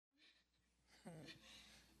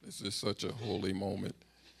This is such a holy moment.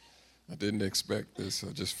 I didn't expect this.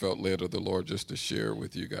 I just felt led of the Lord just to share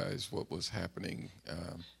with you guys what was happening.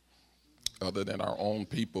 Other than our own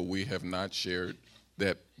people, we have not shared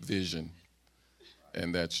that vision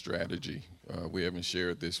and that strategy. We haven't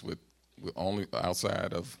shared this with only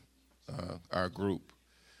outside of our group.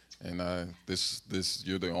 And this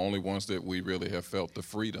you're the only ones that we really have felt the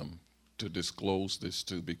freedom to disclose this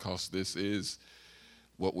to, because this is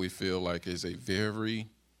what we feel like is a very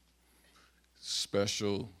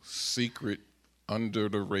special, secret, under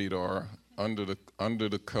the radar, under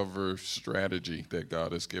the cover strategy that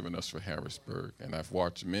God has given us for Harrisburg. And I've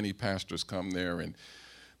watched many pastors come there and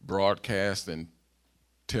broadcast and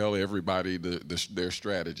tell everybody their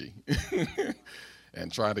strategy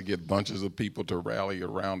and try to get bunches of people to rally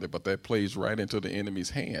around it, but that plays right into the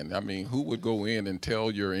enemy's hand. I mean, who would go in and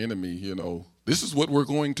tell your enemy, this is what we're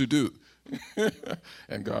going to do?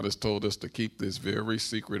 And God has told us to keep this very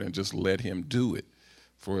secret and just let him do it,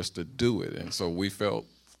 for us to do it. And so we felt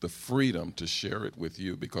the freedom to share it with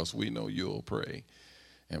you, because we know you'll pray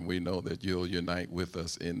and we know that you'll unite with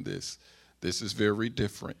us in this. This is very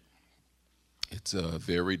different. It's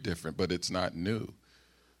very different, but it's not new.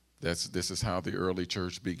 This is how the early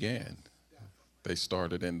church began. They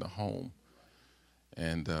started in the home.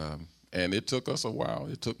 And it took us a while.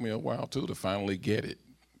 It took me a while, too, to finally get it.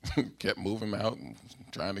 Kept moving out and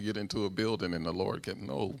trying to get into a building, and the Lord kept,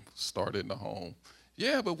 no, start in the home.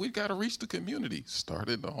 Yeah, but we got to reach the community. Start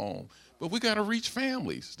in the home. But we got to reach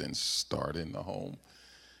families. Then start in the home.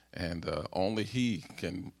 And only he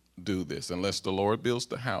can do this. Unless the Lord builds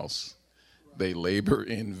the house, they labor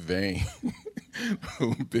in vain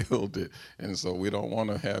who build it. And so we don't want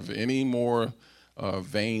to have any more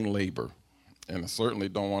vain labor. And I certainly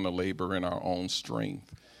don't want to labor in our own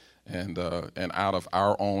strength and out of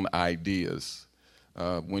our own ideas.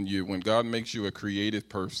 When God makes you a creative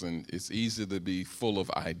person, it's easy to be full of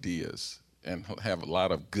ideas and have a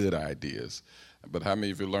lot of good ideas. But how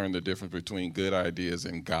many of you learned the difference between good ideas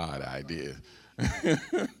and God ideas?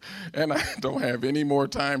 And I don't have any more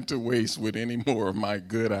time to waste with any more of my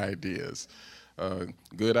good ideas.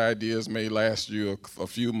 Good ideas may last you a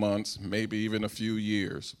few months, maybe even a few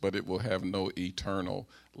years, but it will have no eternal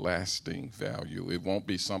lasting value. It won't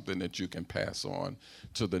be something that you can pass on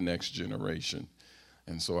to the next generation.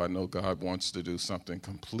 And so I know God wants to do something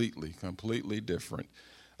completely different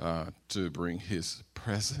to bring his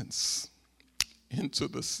presence into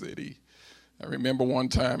the city. I remember one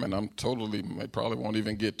time, and I probably won't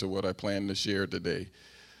even get to what I plan to share today,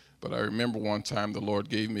 but I remember one time the Lord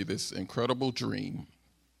gave me this incredible dream,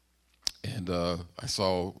 and I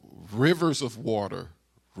saw rivers of water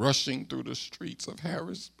rushing through the streets of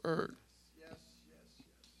Harrisburg.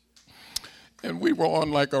 And we were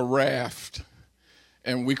on like a raft,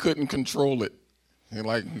 and we couldn't control it. And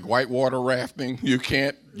like whitewater rafting, you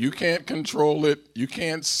can't control it, you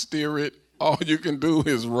can't steer it. All you can do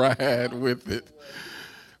is ride with it.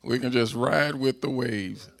 We can just ride with the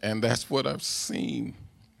waves. And that's what I've seen,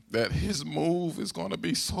 that his move is going to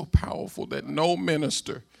be so powerful that no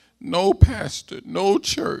minister, no pastor, no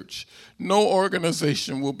church, no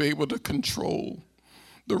organization will be able to control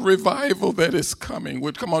the revival that is coming.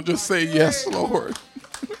 Come on, just say, yes, Lord.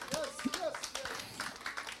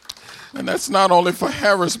 And that's not only for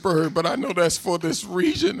Harrisburg, but I know that's for this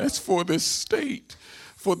region, that's for this state.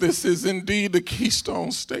 For this is indeed the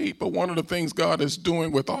Keystone State. But one of the things God is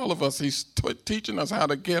doing with all of us, he's teaching us how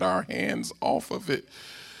to get our hands off of it.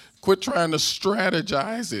 Quit trying to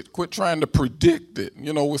strategize it. Quit trying to predict it.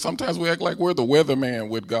 Sometimes we act like we're the weatherman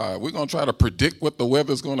with God. We're going to try to predict what the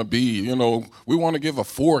weather's going to be. We want to give a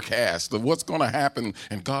forecast of what's going to happen,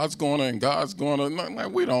 and God's going to. No,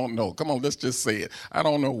 we don't know. Come on, let's just say it. I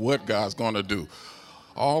don't know what God's going to do.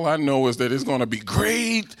 All I know is that it's going to be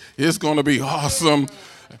great. It's going to be awesome.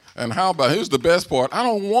 And here's the best part. I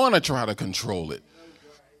don't want to try to control it.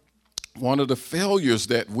 One of the failures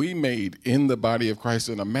that we made in the body of Christ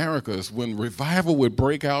in America is when revival would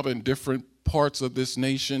break out in different parts of this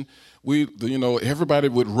nation, everybody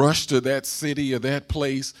would rush to that city or that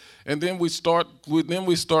place, and then we start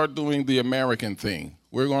doing the American thing.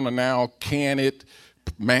 We're going to now can it,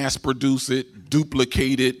 mass produce it,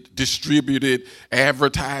 duplicate it, distribute it,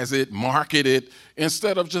 advertise it, market it,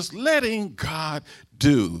 instead of just letting God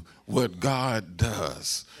do what God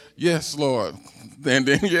does. Yes, Lord. And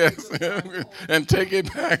then, yes, and take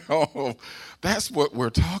it back home. That's what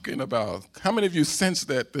we're talking about. How many of you sense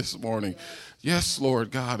that this morning? Yes,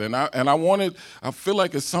 Lord God. And I feel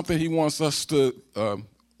like it's something he wants us to,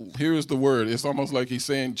 here's the word. It's almost like he's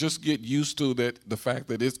saying, just get used to the fact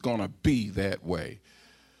that it's going to be that way.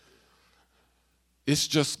 It's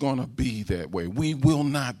just going to be that way. We will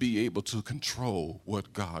not be able to control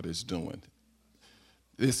what God is doing.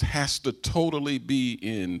 This has to totally be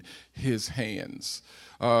in his hands.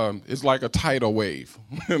 It's like a tidal wave.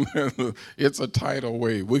 It's a tidal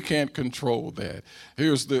wave. We can't control that.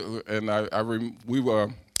 We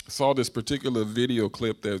saw this particular video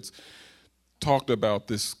clip that's talked about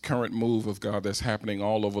this current move of God that's happening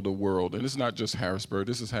all over the world. And it's not just Harrisburg.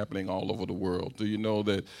 This is happening all over the world. Do you know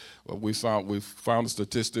that we found a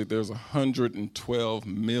statistic, there's 112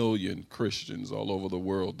 million Christians all over the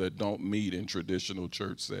world that don't meet in traditional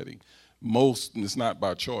church setting. Most, and it's not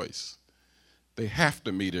by choice. They have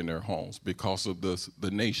to meet in their homes because of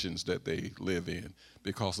the nations that they live in,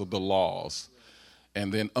 because of the laws.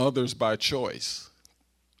 And then others by choice.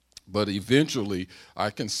 But eventually,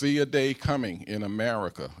 I can see a day coming in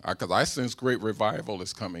America, because I sense great revival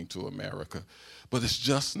is coming to America. But it's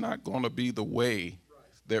just not going to be the way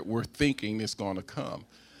that we're thinking it's going to come.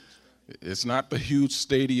 It's not the huge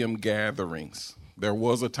stadium gatherings. There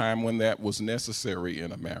was a time when that was necessary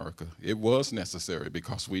in America. It was necessary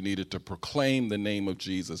because we needed to proclaim the name of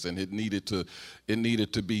Jesus, and it needed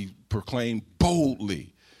to be proclaimed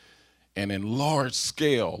boldly and in large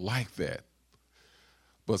scale like that.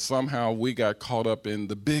 But somehow we got caught up in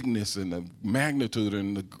the bigness and the magnitude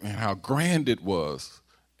and how grand it was.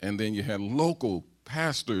 And then you had local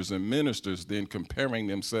pastors and ministers then comparing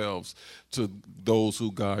themselves to those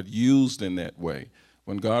who God used in that way.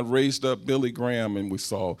 When God raised up Billy Graham, and we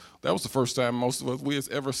saw, that was the first time most of us, we had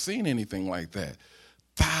ever seen anything like that.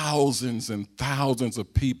 Thousands and thousands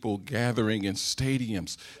of people gathering in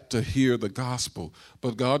stadiums to hear the gospel.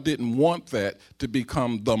 But God didn't want that to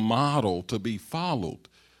become the model to be followed.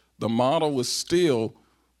 The model was still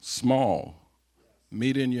small.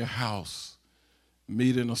 Meet in your house.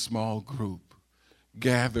 Meet in a small group.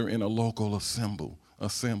 Gather in a local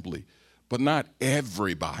assembly. But not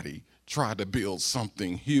everybody tried to build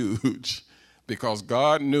something huge, because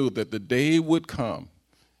God knew that the day would come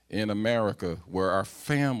in America where our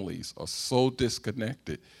families are so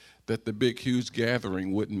disconnected that the big, huge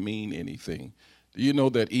gathering wouldn't mean anything. Do you know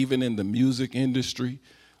that even in the music industry,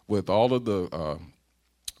 with all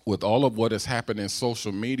of what has happened in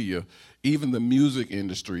social media, even the music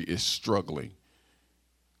industry is struggling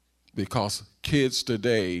because kids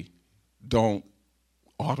today don't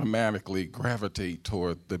automatically gravitate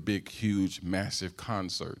toward the big, huge, massive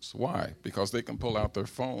concerts. Why? Because they can pull out their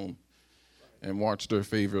phone and watch their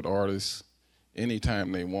favorite artists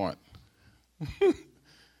anytime they want.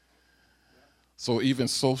 So even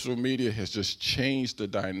social media has just changed the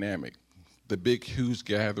dynamic. The big, huge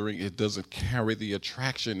gathering, it doesn't carry the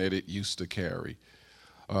attraction that it used to carry.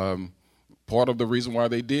 Part of the reason why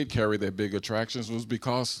they did carry that big attractions was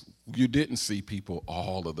because you didn't see people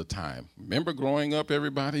all of the time. Remember growing up,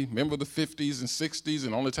 everybody? Remember the 50s and 60s,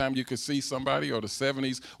 and the only time you could see somebody, or the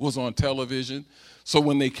 70s, was on television? So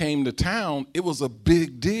when they came to town, it was a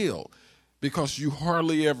big deal because you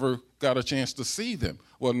hardly ever got a chance to see them.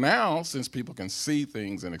 Well, now, since people can see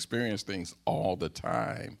things and experience things all the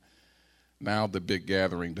time, now the big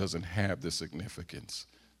gathering doesn't have the significance.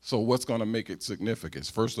 So what's going to make it significant?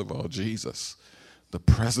 First of all, Jesus. The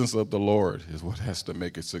presence of the Lord is what has to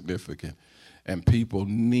make it significant. And people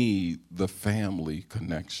need the family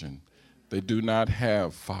connection. They do not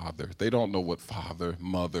have father. They don't know what father,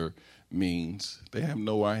 mother means. They have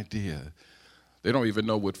no idea. They don't even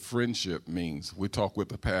know what friendship means. We talked with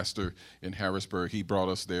the pastor in Harrisburg. He brought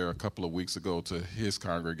us there a couple of weeks ago to his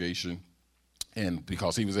congregation. And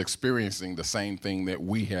because he was experiencing the same thing that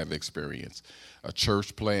we have experienced, a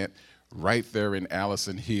church plant right there in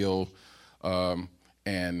Allison Hill,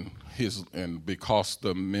 and because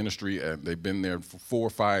the ministry, they've been there for 4 or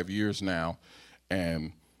 5 years now,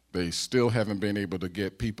 and they still haven't been able to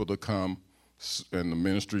get people to come, and the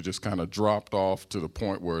ministry just kind of dropped off to the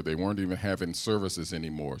point where they weren't even having services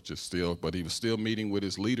anymore. But he was still meeting with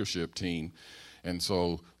his leadership team, and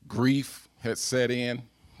so grief had set in.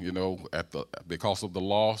 Because of the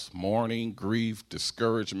loss, mourning, grief,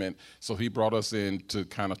 discouragement. So he brought us in to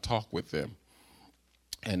kind of talk with them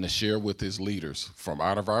and to share with his leaders from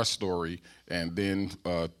out of our story, and then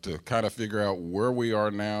to kind of figure out where we are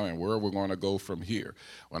now and where we're going to go from here.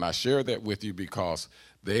 When I share that with you, because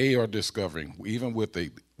they are discovering, even with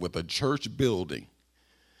a church building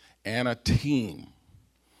and a team,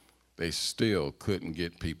 they still couldn't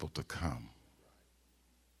get people to come.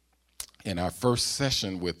 In our first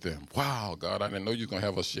session with them, wow, God, I didn't know you were going to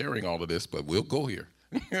have us sharing all of this, but we'll go here.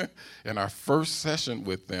 In our first session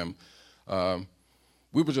with them,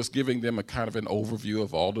 we were just giving them a kind of an overview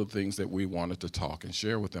of all the things that we wanted to talk and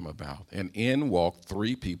share with them about. And in walked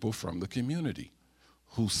 3 people from the community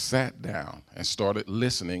who sat down and started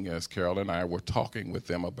listening as Carol and I were talking with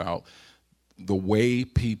them about the way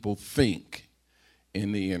people think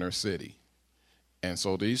in the inner city. And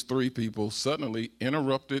so these three people suddenly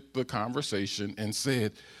interrupted the conversation and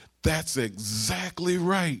said, "That's exactly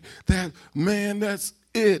right. That's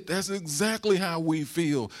it. That's exactly how we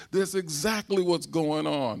feel. That's exactly what's going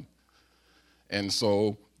on." And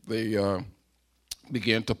so they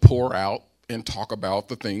began to pour out and talk about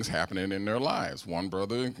the things happening in their lives. One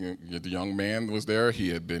brother, the young man was there. He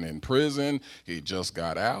had been in prison. He just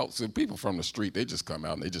got out. So people from the street, they just come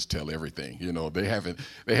out and they just tell everything. You know, they haven't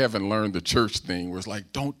learned the church thing where it's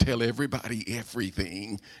like, don't tell everybody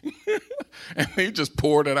everything. And they just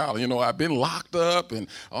poured it out. You know, I've been locked up and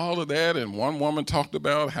all of that. And one woman talked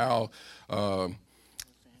about how,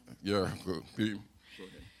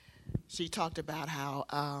 she talked about how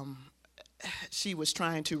she was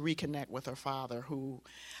trying to reconnect with her father, who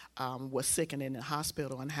was sick and in the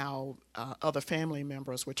hospital, and how other family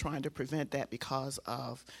members were trying to prevent that because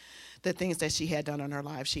of the things that she had done in her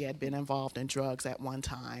life. She had been involved in drugs at one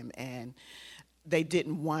time, and they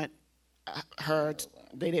didn't want her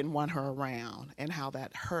around, and how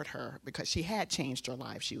that hurt her because she had changed her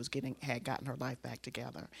life. She had gotten her life back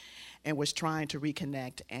together and was trying to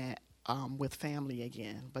reconnect with family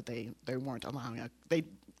again, but they weren't allowing her. They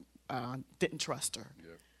didn't trust her.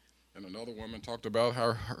 Yeah. And another woman talked about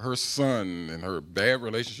her son and her bad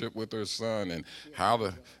relationship with her son, and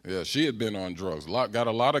how she had been on drugs. Got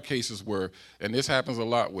a lot of cases where, and this happens a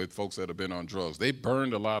lot with folks that have been on drugs, they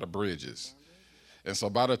burned a lot of bridges. And so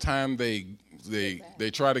by the time they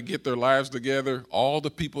try to get their lives together, all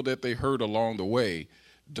the people that they hurt along the way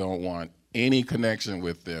don't want any connection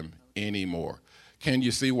with them anymore. Can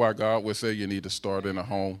you see why God would say you need to start in a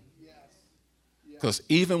home? Because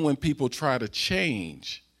even when people try to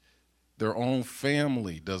change, their own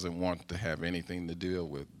family doesn't want to have anything to do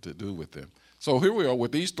with them. So here we are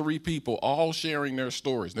with these three people all sharing their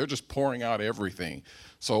stories. They're just pouring out everything.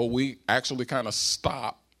 So we actually kind of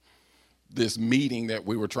stopped this meeting that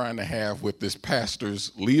we were trying to have with this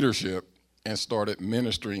pastor's leadership and started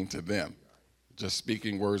ministering to them, just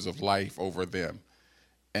speaking words of life over them.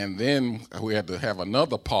 And then we had to have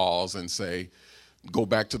another pause and go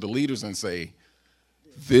back to the leaders and say,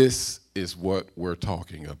 this is what we're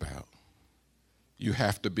talking about. You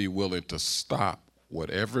have to be willing to stop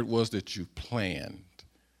whatever it was that you planned,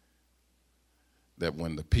 that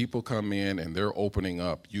when the people come in and they're opening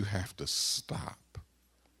up, you have to stop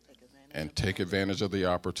and take advantage of the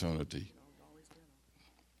opportunity.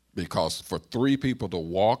 Because for three people to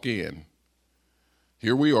walk in,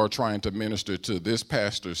 here we are trying to minister to this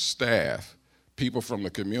pastor's staff. People from the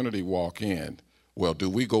community walk in. Well, do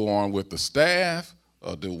we go on with the staff,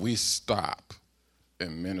 or do we stop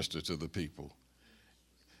and minister to the people?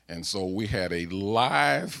 And so we had a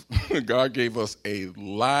live, God gave us a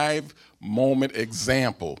live moment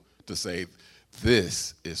example to say,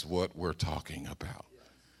 this is what we're talking about.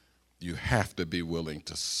 You have to be willing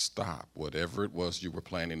to stop whatever it was you were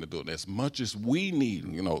planning to do. And as much as we need,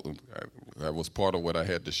 that was part of what I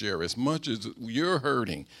had to share. As much as you're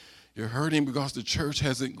hurting because the church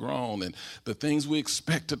hasn't grown and the things we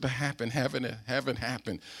expected to happen haven't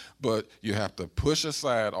happened. But you have to push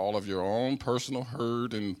aside all of your own personal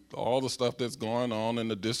hurt and all the stuff that's going on and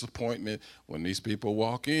the disappointment. When these people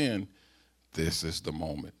walk in, this is the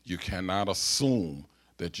moment. You cannot assume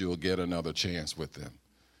that you'll get another chance with them.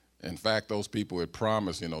 In fact, those people had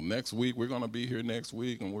promised, next week, we're going to be here next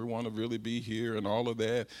week, and we want to really be here and all of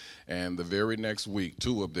that. And the very next week,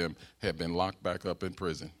 two of them had been locked back up in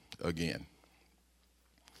prison again.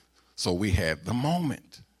 So we had the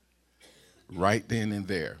moment right then and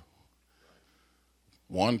there.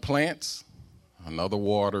 One plants, another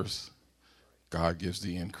waters. God gives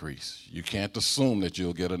the increase. You can't assume that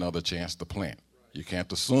you'll get another chance to plant. You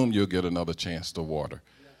can't assume you'll get another chance to water.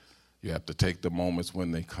 You have to take the moments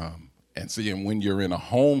when they come. And see, and when you're in a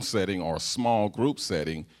home setting or a small group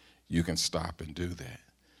setting, you can stop and do that.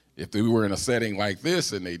 If we were in a setting like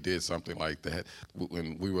this and they did something like that,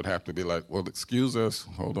 when we would have to be like, well, excuse us,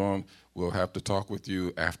 hold on, we'll have to talk with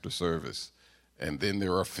you after service. And then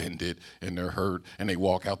they're offended and they're hurt and they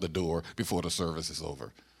walk out the door before the service is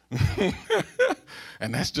over.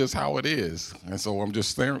 And that's just how it is. And so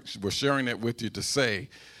we're sharing that with you to say,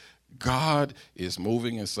 God is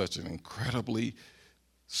moving in such an incredibly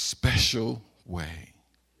special way.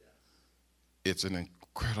 It's an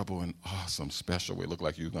incredible and awesome, special way. It looked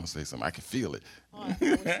like you were going to say something. I can feel it.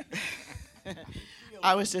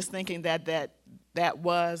 I was just thinking that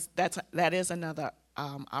is another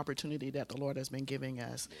opportunity that the Lord has been giving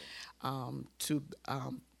us.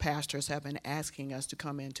 Pastors have been asking us to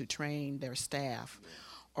come in to train their staff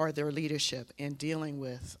or their leadership in dealing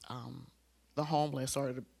with the homeless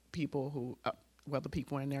or the people who, the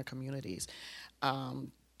people in their communities,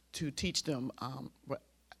 to teach them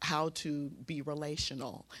how to be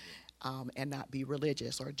relational and not be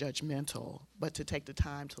religious or judgmental, but to take the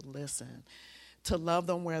time to listen, to love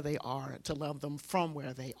them where they are, to love them from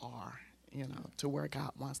where they are, to where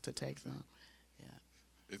God wants to take them. Yeah.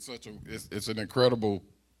 It's an incredible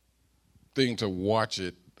thing to watch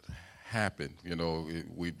it happen.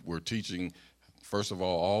 We're teaching, first of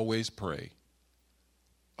all, always pray.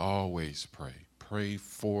 Always pray. Pray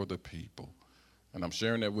for the people. And I'm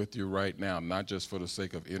sharing that with you right now, not just for the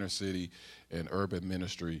sake of inner city and urban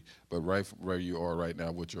ministry, but right where you are right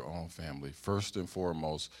now with your own family. First and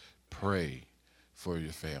foremost, pray for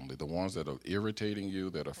your family. The ones that are irritating you,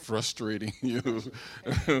 that are frustrating you,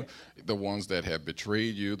 the ones that have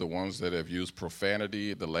betrayed you, the ones that have used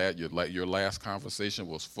profanity. Your last conversation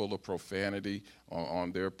was full of profanity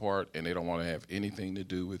on their part, and they don't want to have anything to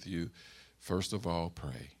do with you. First of all,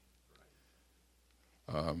 pray.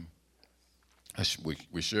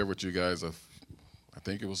 We shared with you guys, I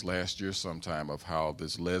think it was last year sometime, of how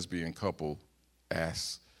this lesbian couple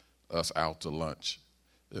asked us out to lunch.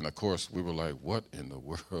 And of course, we were like, what in the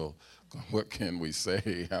world? What can we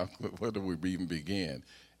say? Where do we even begin?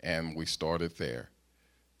 And we started there.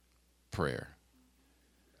 Prayer.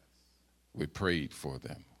 We prayed for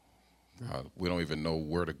them. We don't even know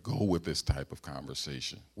where to go with this type of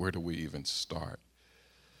conversation. Where do we even start?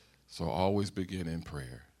 So always begin in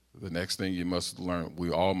prayer. The next thing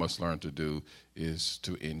we all must learn to do, is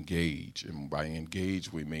to engage. And by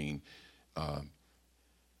engage, we mean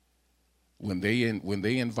when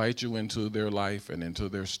they invite you into their life and into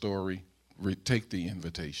their story, take the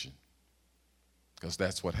invitation. Because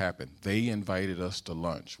that's what happened. They invited us to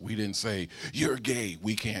lunch. We didn't say, you're gay,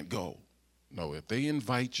 we can't go. No, if they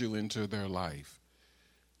invite you into their life,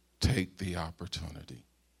 take the opportunity.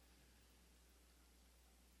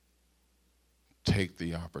 Take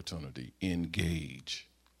the opportunity. Engage.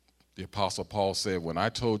 The Apostle Paul said, when I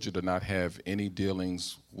told you to not have any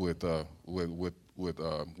dealings with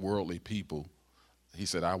worldly people, he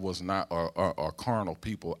said, I was not, or carnal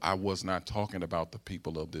people, I was not talking about the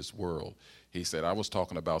people of this world. He said, I was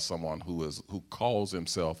talking about someone who calls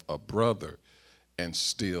himself a brother and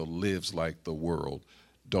still lives like the world.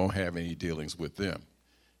 Don't have any dealings with them.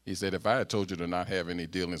 He said, if I had told you to not have any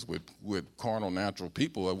dealings with carnal, natural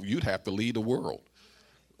people, you'd have to lead the world,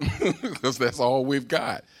 because that's all we've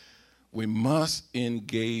got. We must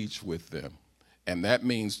engage with them, and that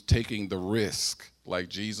means taking the risk, like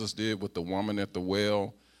Jesus did with the woman at the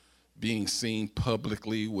well, being seen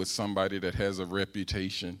publicly with somebody that has a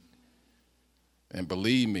reputation. And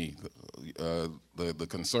believe me, the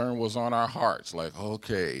concern was on our hearts. Like,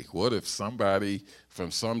 okay, what if somebody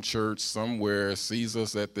from some church somewhere sees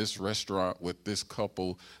us at this restaurant with this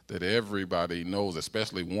couple that everybody knows,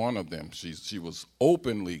 especially one of them. She was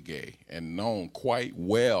openly gay and known quite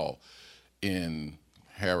well in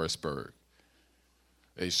Harrisburg.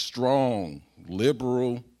 A strong,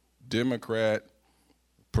 liberal, Democrat,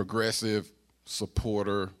 progressive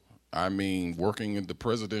supporter. I mean, working in the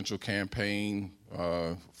presidential campaign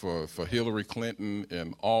for Hillary Clinton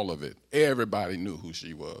and all of it. Everybody knew who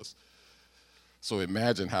she was. So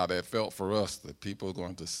imagine how that felt for us, that people are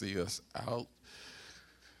going to see us out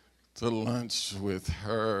to lunch with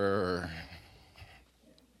her.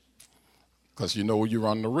 Because you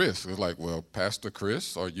run the risk. It's like, well, Pastor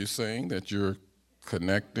Chris, are you saying that you're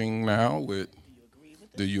connecting now with,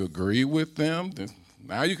 do you agree with them?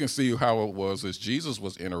 Now you can see how it was as Jesus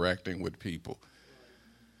was interacting with people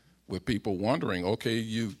wondering, okay,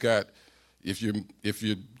 you've got, if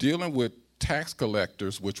you're dealing with tax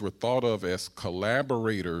collectors, which were thought of as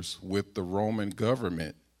collaborators with the Roman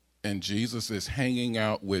government, and Jesus is hanging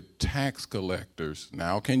out with tax collectors,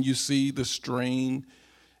 now can you see the strain?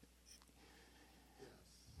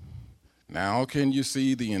 Now can you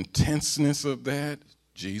see the intenseness of that?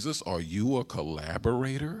 Jesus, are you a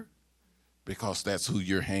collaborator? Because that's who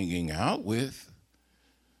you're hanging out with.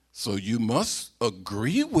 So you must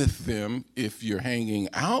agree with them if you're hanging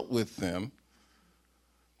out with them,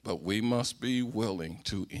 but we must be willing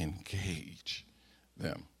to engage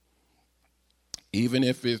them. Even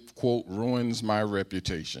if it, quote, ruins my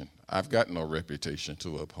reputation. I've got no reputation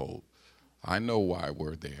to uphold. I know why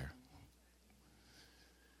we're there.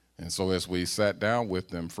 And so as we sat down with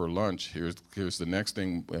them for lunch, here's the next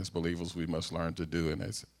thing as believers we must learn to do, and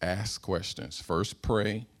it's ask questions. First,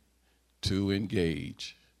 pray. 2,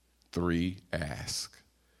 engage. 3, ask.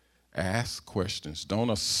 Ask questions. Don't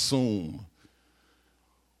assume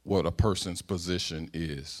what a person's position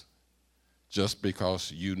is just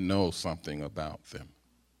because you know something about them.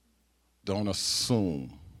 Don't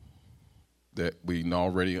assume that we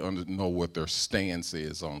already know what their stance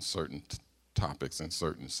is on certain topics and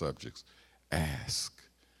certain subjects. Ask.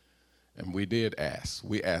 And we did ask.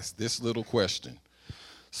 We asked this little question.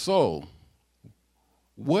 So,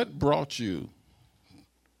 what brought you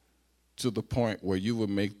to the point where you would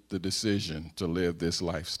make the decision to live this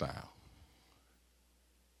lifestyle?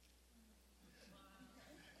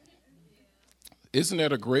 Isn't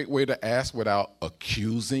that a great way to ask without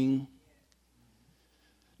accusing?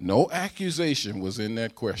 No accusation was in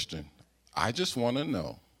that question. I just want to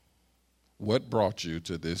know what brought you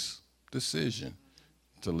to this decision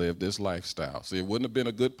to live this lifestyle. See, it wouldn't have been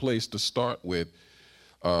a good place to start with,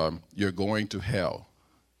 you're going to hell.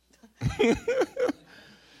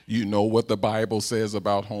 You know what the Bible says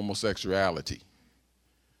about homosexuality.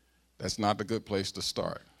 That's not a good place to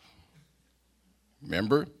start.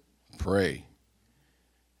 Remember, pray,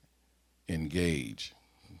 engage,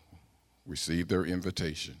 receive their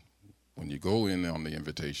invitation. When you go in on the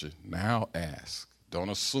invitation, now ask. Don't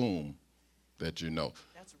assume that you know.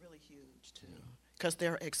 That's really huge, too, because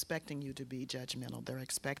they're expecting you to be judgmental. They're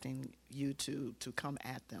expecting you to come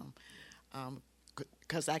at them.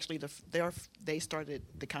 Because actually, they started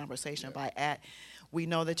the conversation by we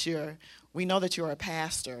know that you're a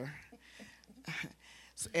pastor,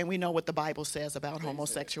 and we know what the Bible says about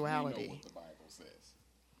homosexuality. We know what the Bible says.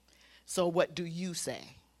 So what do you say?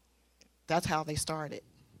 That's how they started.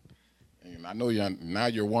 And I know now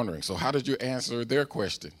you're wondering, so how did you answer their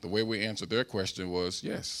question? The way we answered their question was,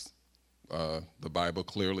 yes, the Bible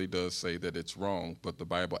clearly does say that it's wrong, but the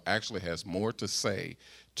Bible actually has more to say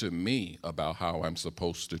to me about how I'm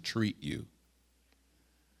supposed to treat you.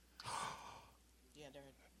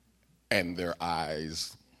 And their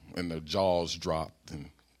eyes and their jaws dropped. And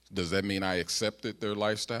does that mean I accepted their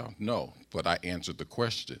lifestyle? No, but I answered the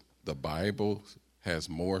question. The Bible has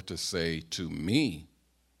more to say to me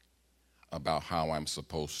about how I'm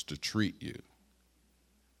supposed to treat you.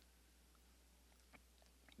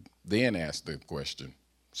 Then ask the question,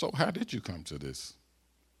 so how did you come to this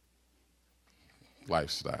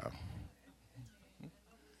lifestyle?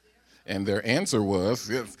 And their answer was,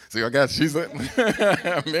 yes, see,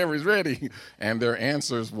 Mary's ready. And their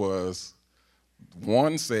answers was,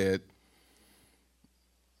 one said,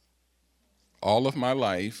 all of my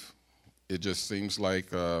life, it just seems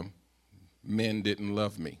like men didn't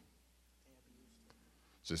love me.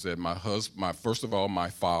 She said, first of all, my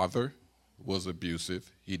father was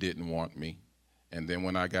abusive. He didn't want me. And then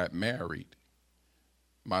when I got married,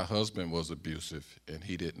 my husband was abusive, and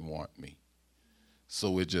he didn't want me.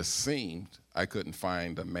 So it just seemed I couldn't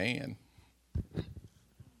find a man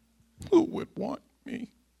who would want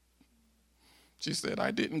me. She said,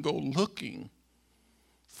 I didn't go looking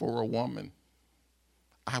for a woman.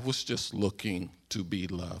 I was just looking to be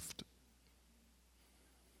loved.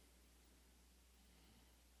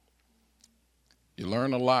 You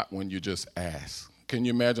learn a lot when you just ask. Can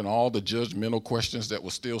you imagine all the judgmental questions that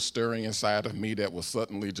were still stirring inside of me that was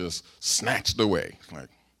suddenly just snatched away? Like,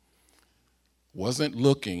 wasn't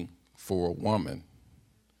looking for a woman,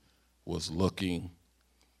 was looking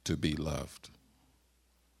to be loved.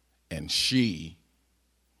 And she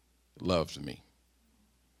loved me.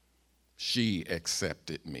 She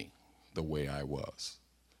accepted me the way I was.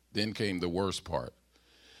 Then came the worst part.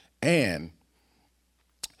 And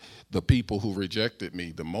the people who rejected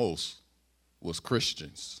me the most was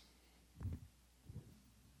Christians.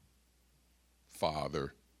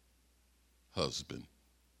 Father, husband.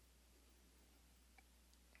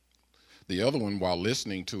 The other one, while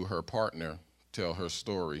listening to her partner tell her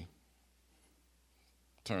story,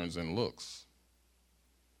 turns and looks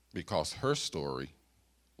because her story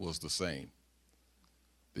was the same.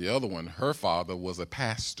 The other one, her father was a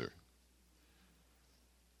pastor.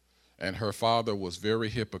 And her father was very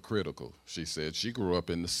hypocritical. She said she grew up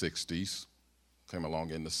in the 60s, came along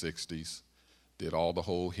in the 60s, did all the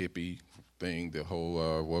whole hippie thing, the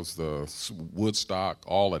whole, was the Woodstock,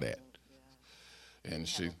 all of that. And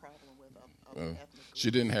she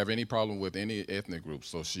didn't have any problem with any ethnic group.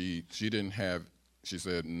 So she didn't have, she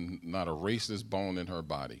said, not a racist bone in her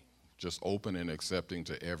body, just open and accepting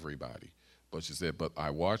to everybody. But she said, but I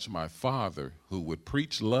watched my father, who would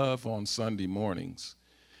preach love on Sunday mornings,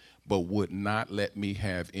 but would not let me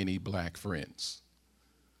have any black friends.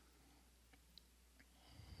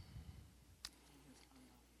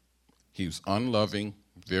 He was unloving,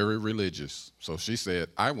 very religious. So she said,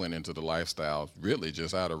 I went into the lifestyle really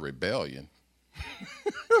just out of rebellion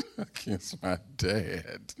against my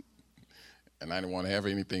dad. And I didn't want to have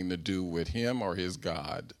anything to do with him or his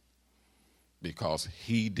God because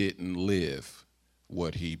he didn't live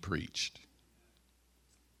what he preached.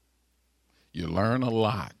 You learn a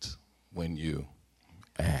lot when you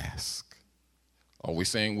ask. Are we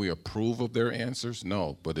saying we approve of their answers?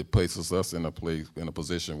 No, but it places us in a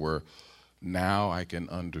position where now I can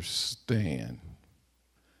understand.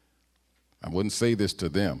 I wouldn't say this to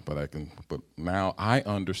them, but now I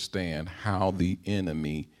understand how the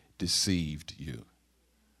enemy deceived you.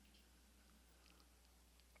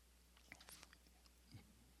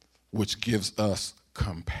 Which gives us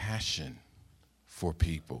compassion for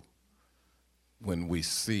people when we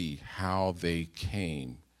see how they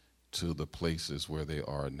came to the places where they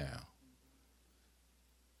are now.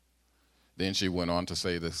 Then she went on to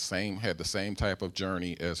say had the same type of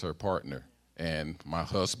journey as her partner. And my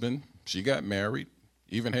husband, she got married,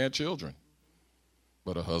 even had children,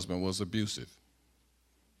 but her husband was abusive.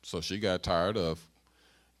 So she got tired of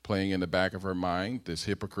playing in the back of her mind this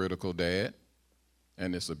hypocritical dad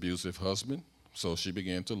and this abusive husband. So she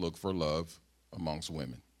began to look for love amongst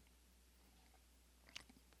women.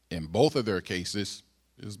 In both of their cases,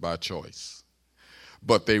 it was by choice.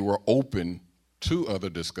 But they were open to other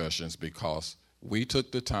discussions because we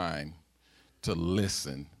took the time to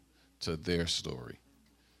listen to their story.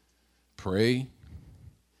 Pray,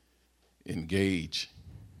 engage,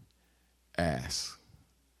 ask.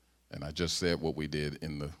 And I just said what we did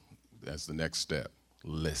as the next step.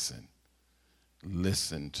 Listen.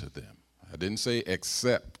 Listen to them. I didn't say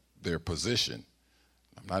accept their position.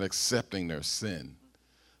 I'm not accepting their sin,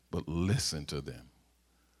 but listen to them.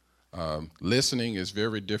 Listening is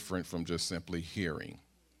very different from just simply hearing.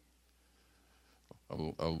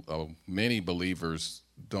 Many believers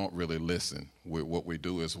don't really listen. What we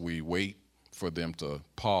do is we wait for them to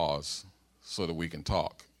pause so that we can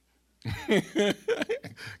talk.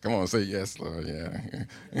 Come on, say yes, Lord.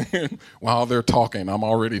 Yeah. While they're talking, I'm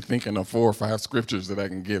already thinking of 4 or 5 scriptures that I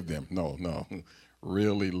can give them. No.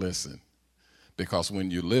 Really listen. Because when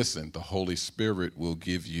you listen, the Holy Spirit will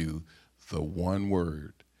give you the one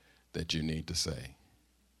word that you need to say.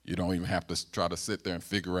 You don't even have to try to sit there and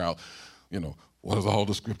figure out, what are all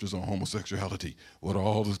the scriptures on homosexuality? What are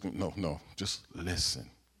all the No, just listen.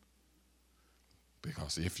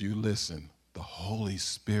 Because if you listen, the Holy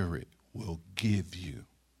Spirit will give you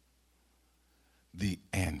the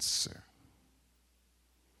answer.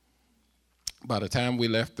 By the time we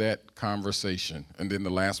left that conversation, and then the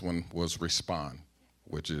last one was respond,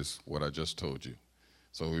 which is what I just told you.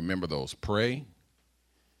 So remember those. Pray,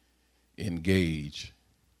 engage,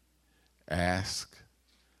 ask,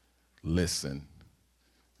 listen,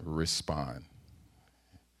 respond.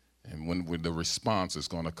 And when the response is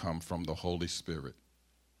going to come from the Holy Spirit.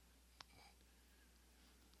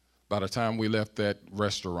 By the time we left that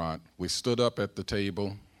restaurant, we stood up at the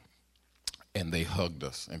table and they hugged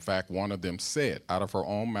us. In fact, one of them said out of her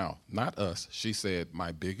own mouth, not us, she said,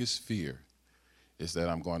 my biggest fear is that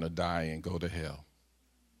I'm going to die and go to hell.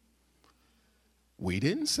 We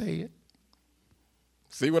didn't say it.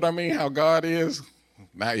 See what I mean, how God is?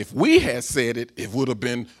 Now, if we had said it, it would have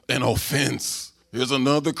been an offense. Here's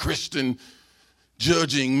another Christian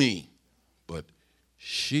judging me. But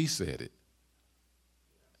she said it.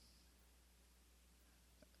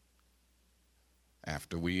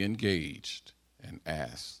 After we engaged and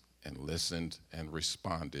asked and listened and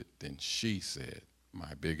responded, then she said,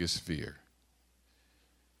 my biggest fear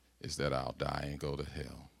is that I'll die and go to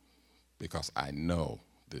hell because I know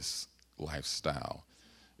this lifestyle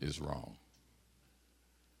is wrong.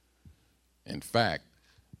 In fact,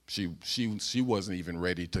 she wasn't even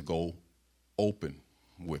ready to go open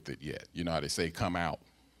with it yet. You know how they say, come out.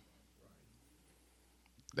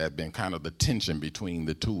 That'd been kind of the tension between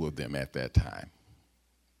the two of them at that time,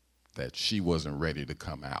 that she wasn't ready to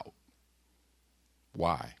come out.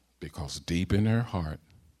 Why? Because deep in her heart,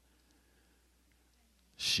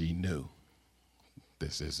 she knew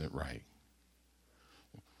this isn't right.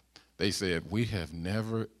 They said, we have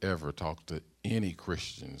never, ever talked to any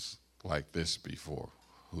Christians like this before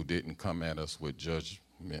who didn't come at us with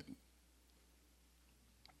judgment.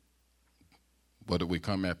 What did we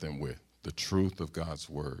come at them with? The truth of God's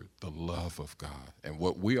word, the love of God. And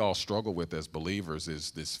what we all struggle with as believers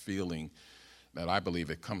is this feeling that I believe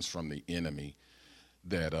it comes from the enemy,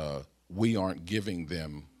 that we aren't giving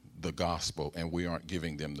them the gospel and we aren't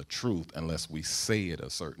giving them the truth unless we say it a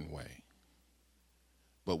certain way.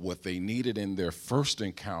 But what they needed in their first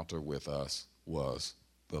encounter with us was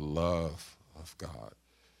the love of God.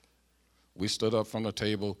 We stood up from the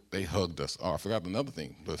table, they hugged us. Oh, I forgot another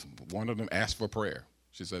thing. One of them asked for prayer.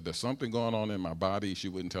 She said, there's something going on in my body. She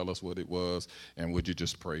wouldn't tell us what it was. And would you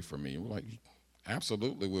just pray for me? We're like,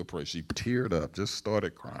 absolutely, we'll pray. She teared up, just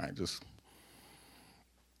started crying.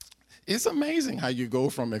 It's amazing how you go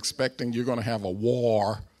from expecting you're going to have a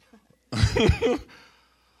war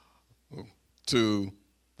to,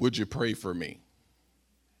 would you pray for me?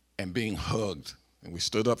 And being hugged. And we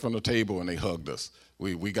stood up from the table and they hugged us.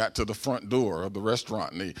 We got to the front door of the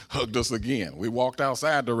restaurant and they hugged us again. We walked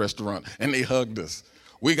outside the restaurant and they hugged us.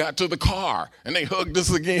 We got to the car and they hugged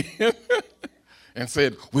us again and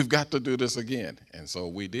said, we've got to do this again. And so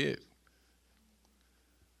we did.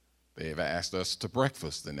 They've asked us to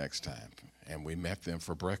breakfast the next time, and we met them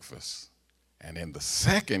for breakfast. And in the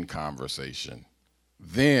second conversation,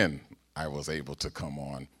 then I was able to come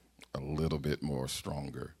on a little bit more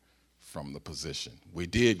stronger from the position. We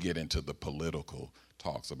did get into the political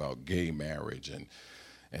talks about gay marriage,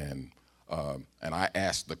 and I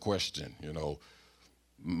asked the question,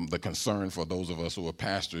 the concern for those of us who are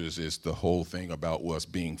pastors is the whole thing about us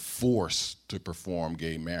being forced to perform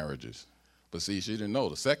gay marriages. But see, she didn't know.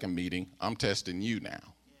 The second meeting, I'm testing you now.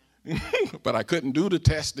 Yeah. But I couldn't do the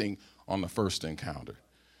testing on the first encounter.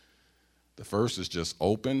 The first is just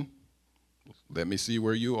open. Let me see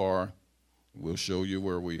where you are. We'll show you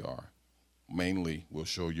where we are. Mainly, we'll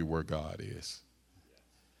show you where God is.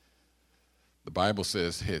 The Bible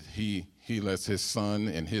says he lets his sun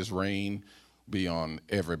and his rain be on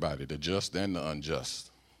everybody, the just and the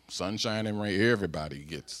unjust. Sunshine and rain, everybody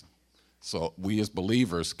gets. So we as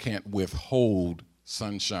believers can't withhold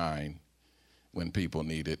sunshine when people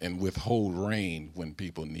need it and withhold rain when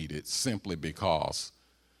people need it simply because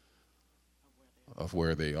of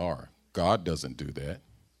where they are. God doesn't do that.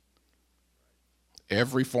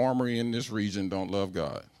 Every farmer in this region don't love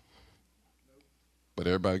God. But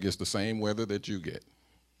everybody gets the same weather that you get.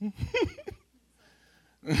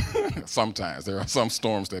 Sometimes there are some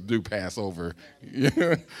storms that do pass over.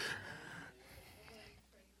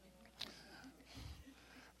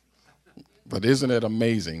 But isn't it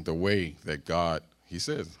amazing the way that God, he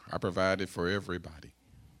says, I provided for everybody.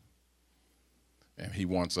 And he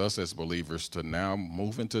wants us as believers to now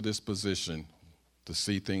move into this position to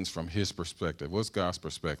see things from his perspective. What's God's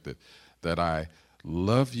perspective? That I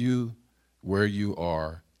love you where you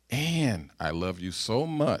are, and I love you so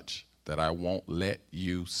much that I won't let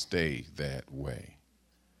you stay that way.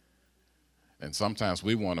 And sometimes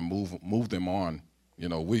we want to move them on.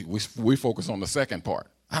 We focus on the second part.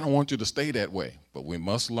 I don't want you to stay that way, but we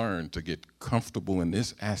must learn to get comfortable in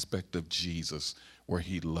this aspect of Jesus where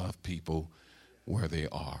he loved people where they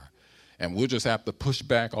are. And we'll just have to push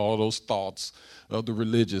back all those thoughts of the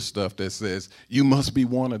religious stuff that says, you must be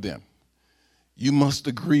one of them. You must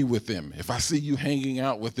agree with them. If I see you hanging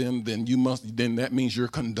out with them, then that means you're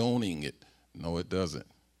condoning it. No, it doesn't.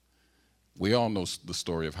 We all know the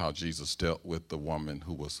story of how Jesus dealt with the woman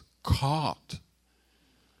who was caught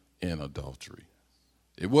in adultery.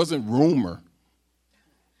 It wasn't rumor.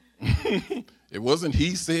 It wasn't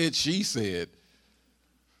he said, she said.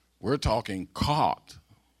 We're talking caught.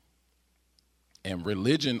 And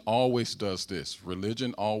religion always does this.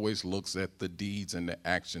 Religion always looks at the deeds and the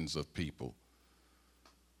actions of people.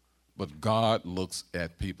 But God looks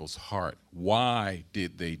at people's heart. Why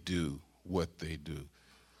did they do what they do?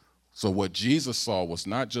 So what Jesus saw was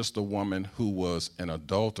not just a woman who was an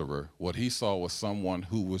adulterer. What he saw was someone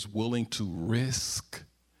who was willing to risk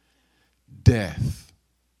death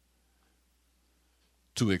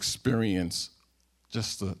to experience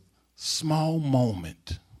just a small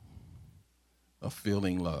moment of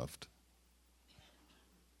feeling loved.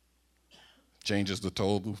 Changes the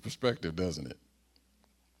total perspective, doesn't it?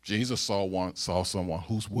 Jesus saw someone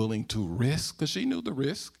who's willing to risk, because she knew the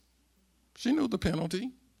risk. She knew the penalty.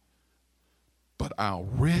 But I'll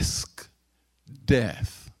risk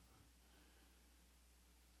death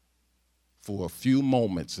for a few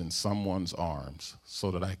moments in someone's arms so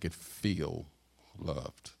that I could feel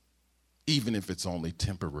loved, even if it's only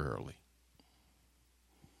temporarily.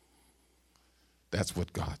 That's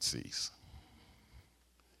what God sees.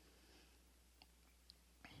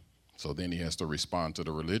 So then he has to respond to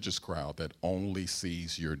the religious crowd that only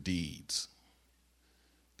sees your deeds,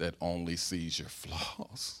 that only sees your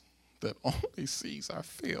flaws, that only sees our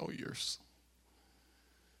failures.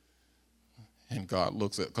 And God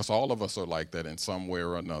looks at, because all of us are like that in some way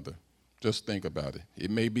or another. Just think about it. It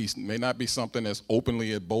may not be something as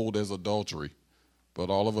openly as bold as adultery, but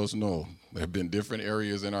all of us know there have been different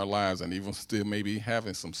areas in our lives, and even still maybe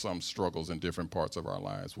having some struggles in different parts of our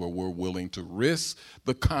lives where we're willing to risk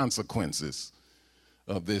the consequences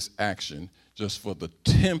of this action just for the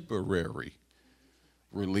temporary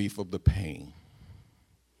relief of the pain.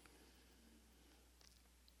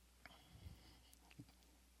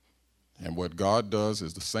 And what God does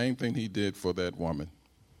is the same thing he did for that woman.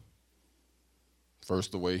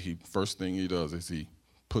 First thing he does is he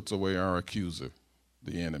puts away our accuser,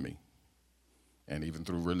 the enemy. And even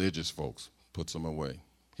through religious folks, puts them away.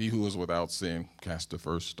 He who is without sin cast the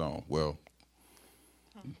first stone. Well,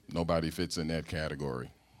 nobody fits in that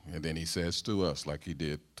category. And then he says to us, like he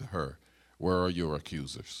did to her, where are your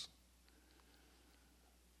accusers?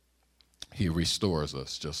 He restores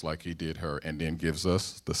us just like he did her, and then gives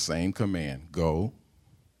us the same command: go,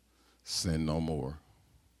 sin no more.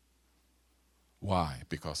 Why?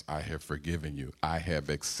 Because I have forgiven you. I have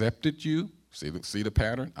accepted you. See the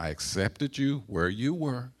pattern? I accepted you where you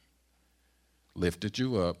were, lifted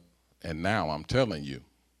you up, and now I'm telling you,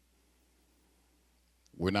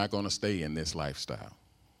 we're not going to stay in this lifestyle.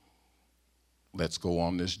 Let's go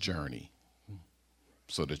on this journey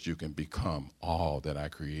so that you can become all that I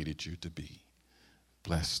created you to be.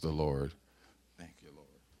 Bless the Lord. Thank you,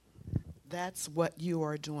 Lord. That's what you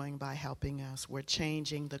are doing by helping us. We're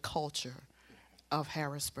changing the culture of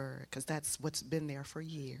Harrisburg, because that's what's been there for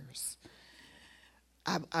years.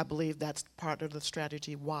 I believe that's part of the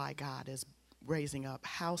strategy why God is raising up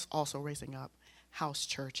house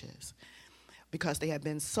churches, because they have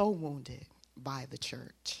been so wounded by the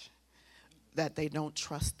church that they don't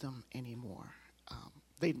trust them anymore.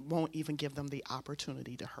 They won't even give them the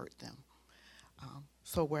opportunity to hurt them.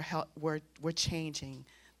 So we're changing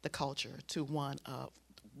the culture to one of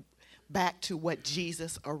back to what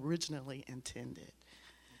Jesus originally intended: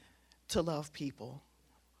 to love people,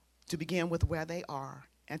 to begin with where they are,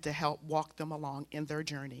 and to help walk them along in their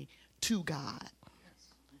journey to God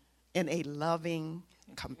in a loving,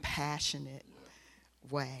 compassionate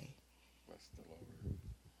way.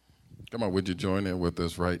 Come on, would you join in with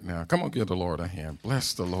us right now? Come on, give the Lord a hand.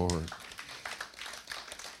 Bless the Lord.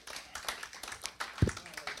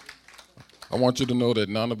 I want you to know that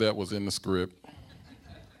none of that was in the script.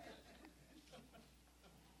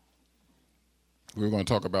 We were going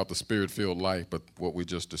to talk about the spirit-filled life, but what we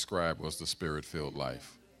just described was the spirit-filled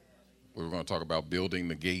life. We were going to talk about building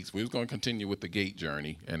the gates. We were going to continue with the gate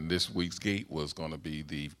journey, and this week's gate was going to be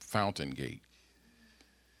the fountain gate.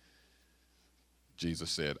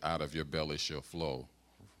 Jesus said, out of your belly shall flow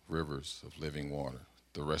rivers of living water,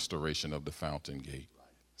 the restoration of the fountain gate.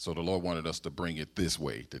 So the Lord wanted us to bring it this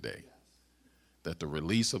way today, that the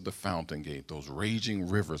release of the fountain gate, those raging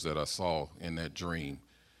rivers that I saw in that dream,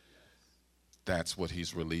 that's what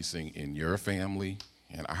he's releasing in your family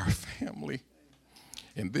and our family.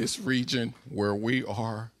 In this region where we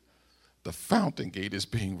are, the fountain gate is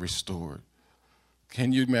being restored.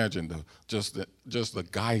 Can you imagine just the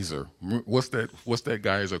geyser? What's that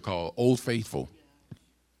geyser called? Old Faithful.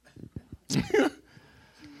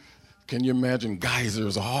 Can you imagine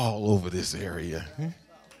geysers all over this area?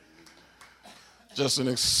 Just an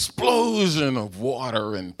explosion of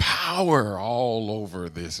water and power all over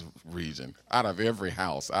this region, out of every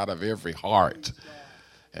house, out of every heart.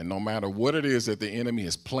 And no matter what it is that the enemy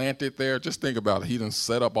has planted there, just think about it. He done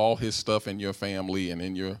set up all his stuff in your family and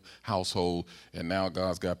in your household, and now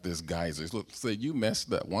God's got this geyser. Look, say you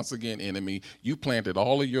messed up. Once again, enemy, you planted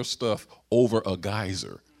all of your stuff over a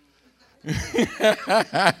geyser.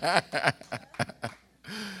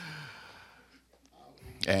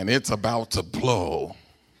 And it's about to blow.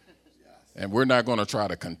 And we're not going to try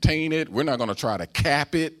to contain it. We're not going to try to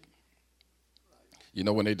cap it. You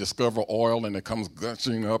know, when they discover oil and it comes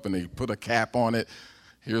gushing up and they put a cap on it,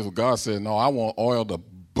 here's what God said: no, I want oil to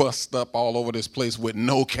bust up all over this place with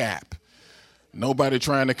no cap. Nobody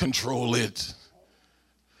trying to control it.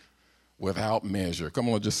 Without measure. Come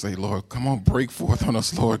on, just say, Lord, come on, break forth on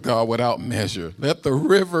us, Lord God, without measure. Let the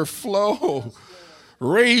river flow.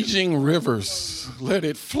 Raging rivers, let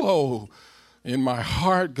it flow in my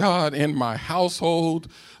heart, God, in my household,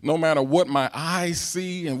 no matter what my eyes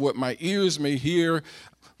see and what my ears may hear.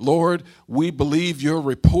 Lord, we believe your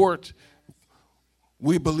report.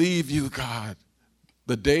 We believe you, God.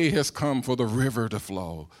 The day has come for the river to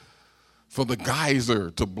flow, for the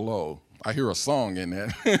geyser to blow. I hear a song in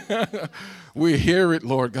that. We hear it,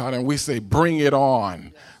 Lord God, and we say, bring it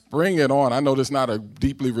on. Bring it on. I know that's not a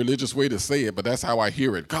deeply religious way to say it, but that's how I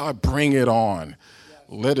hear it. God, bring it on.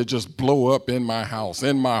 Let it just blow up in my house,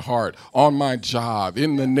 in my heart, on my job,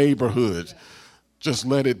 in the neighborhood. Just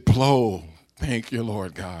let it blow. Thank you,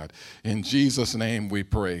 Lord God. In Jesus' name we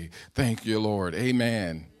pray. Thank you, Lord.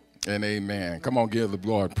 Amen and amen. Come on, give the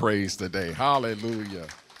Lord praise today. Hallelujah.